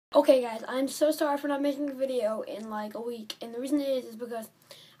Okay guys, I'm so sorry for not making a video in like a week, and the reason is because,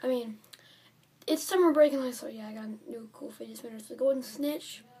 it's summer break and so yeah, I got a new cool fidget spinner. It's the Golden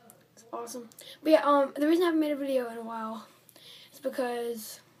Snitch. It's awesome. But yeah, the reason I haven't made a video in a while is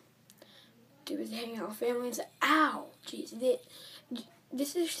because too busy hanging out with family and ow, jeez,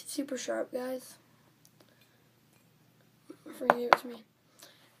 this is super sharp, guys. Forgive it to me.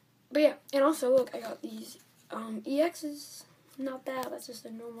 But yeah, and also look, I got these EXs. Not that's just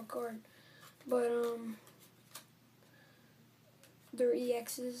a normal card. But they're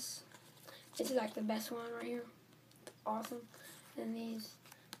EXs. This is like the best one right here. It's awesome. And these,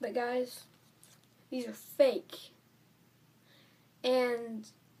 but guys, these are fake. And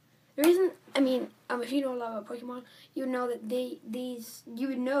the reason, if you know a lot about Pokemon, you would know that you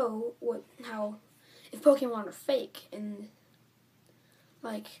would know if Pokemon are fake, and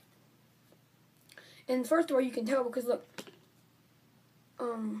and first of all, you can tell because look,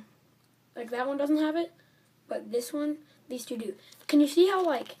 like that one doesn't have it, but this one, these two do. Can you see how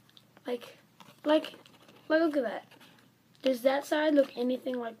like look at that. Does that side look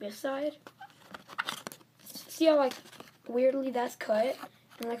anything like this side? See how weirdly that's cut,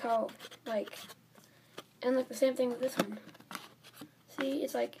 and how and the same thing with this one. See,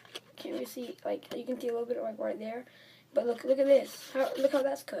 it's can't really see, you can see a little bit right there, but look at this. Look how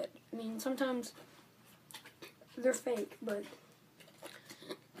that's cut. Sometimes they're fake, but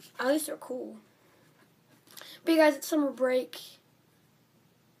at least they're cool. But yeah, guys, it's summer break.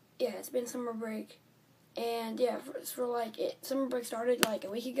 Yeah, it's been summer break. And yeah, summer break started a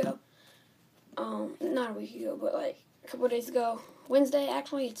week ago. Not a week ago, but a couple of days ago. Wednesday,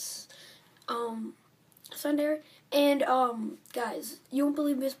 actually, it's Sunday. And guys, you won't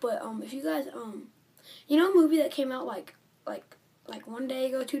believe this, but if you guys you know a movie that came out like 1 day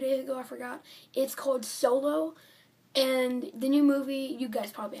ago, 2 days ago, I forgot. It's called Solo. And the new movie, you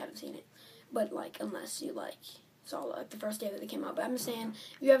guys probably haven't seen it, but unless you saw the first day that it came out. But I'm just saying,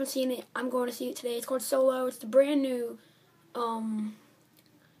 if you haven't seen it, I'm going to see it today. It's called Solo. It's the brand new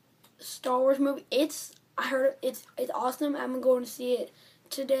Star Wars movie. I heard it's awesome. I'm going to see it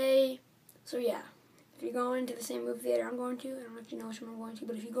today. So yeah, if you're going to the same movie theater I'm going to, I don't know if you know which one I'm going to,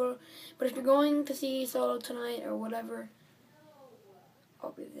 but if you're going to see Solo tonight or whatever,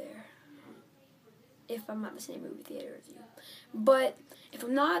 I'll be there. If I'm at the same movie theater as you. But if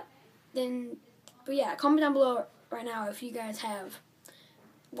I'm not, then, but yeah, comment down below right now if you guys have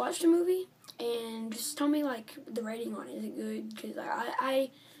watched the movie, and just tell me the rating on it. Is it good? Because I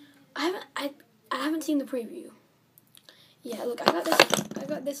haven't seen the preview. Yeah, look, I got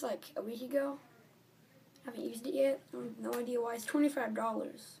this a week ago. I haven't used it yet. I have no idea why. It's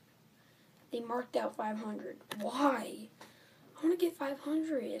 $25. They marked out $500. Why? I want to get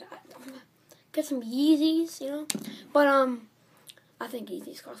 $500. Get some Yeezys, you know? But, I think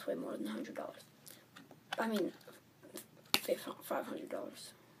Yeezys cost way more than $100. $500.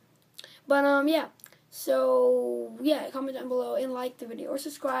 But, yeah. So, yeah, comment down below and like the video. Or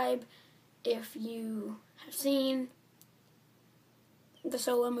subscribe if you have seen the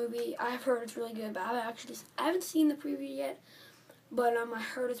Solo movie. I've heard it's really good, but I haven't seen the preview yet. But, I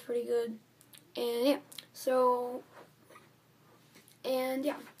heard it's pretty good. And, yeah. So, and,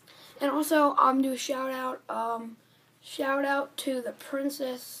 yeah. And also, I'm do a shout out to the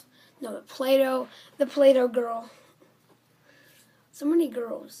Play-Doh girl. So many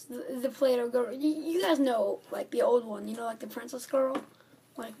girls. The Play-Doh girl. You guys know, the old one, the princess girl,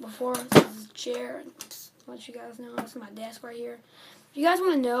 before. This is a chair. I'll let you guys know. This is my desk right here. If you guys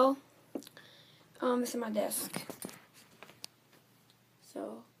want to know, this is my desk.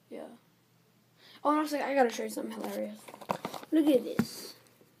 So, yeah. Oh, and also, I gotta show you something hilarious. Look at this.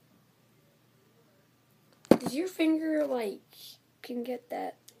 Does your finger, can get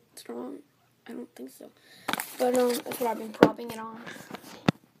that strong? I don't think so. But, that's what I've been propping it on.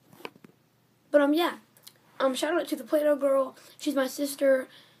 But, yeah. Shout out to the Play-Doh girl. She's my sister.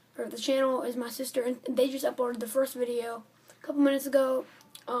 Or the channel is my sister. And they just uploaded the first video a couple minutes ago.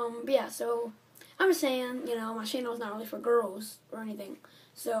 But, yeah, so I'm just saying, my channel is not really for girls or anything.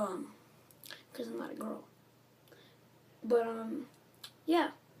 So, because I'm not a girl. But,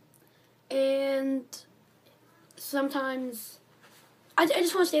 yeah. And sometimes, I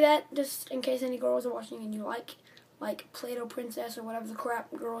just want to say that, just in case any girls are watching and you like Play-Doh Princess or whatever the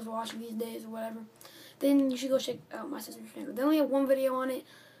crap girls are watching these days or whatever, then you should go check out my sister's channel. They only have one video on it,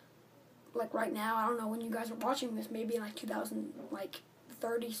 right now. I don't know when you guys are watching this, maybe in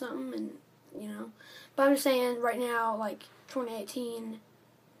 2030 something, and, But I'm just saying, right now, 2018,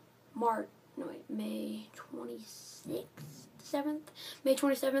 May 27th,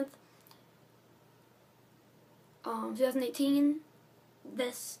 2018,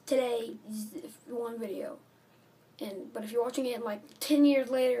 this today is one video. But if you're watching it like 10 years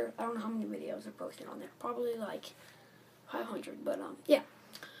later, I don't know how many videos are posted on there. Probably like 500. But yeah.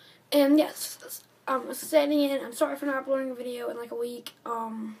 And yes, I'm setting in. I'm sorry for not uploading a video in like a week.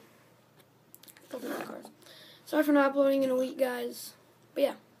 Sorry for not uploading in a week, guys. But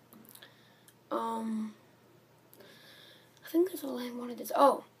yeah. I think that's all I wanted to say.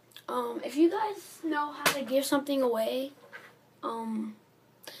 Oh, if you guys know how to give something away,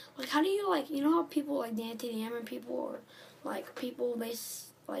 like how do you like, you know how people like Dan TDM and people, or like people they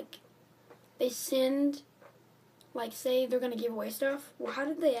send, like say they're gonna give away stuff. Well, how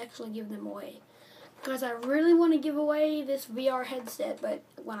did they actually give them away? Because I really want to give away this VR headset, but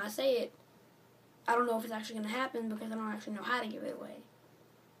when I say it, I don't know if it's actually gonna happen because I don't actually know how to give it away.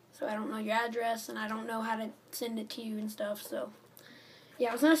 So I don't know your address, and I don't know how to send it to you and stuff. So yeah,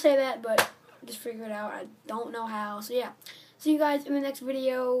 I was gonna say that, but just figure it out. I don't know how. So yeah, see you guys in the next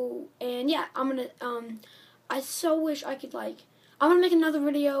video. And yeah, I'm gonna I so wish I could like, I'm gonna make another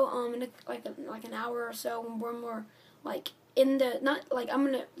video in like an hour or so when we're like in the, not like, I'm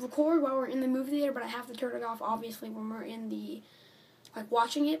gonna record while we're in the movie theater, but I have to turn it off obviously when we're in the like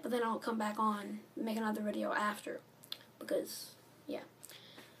watching it. But then I'll come back on and make another video after, because yeah.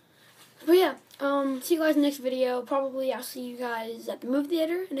 But yeah, see you guys in the next video. Probably I'll see you guys at the movie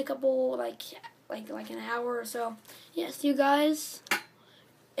theater in a couple, like an hour or so. Yeah, see you guys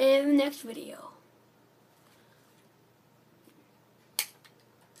in the next video.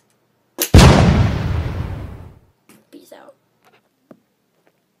 Peace out.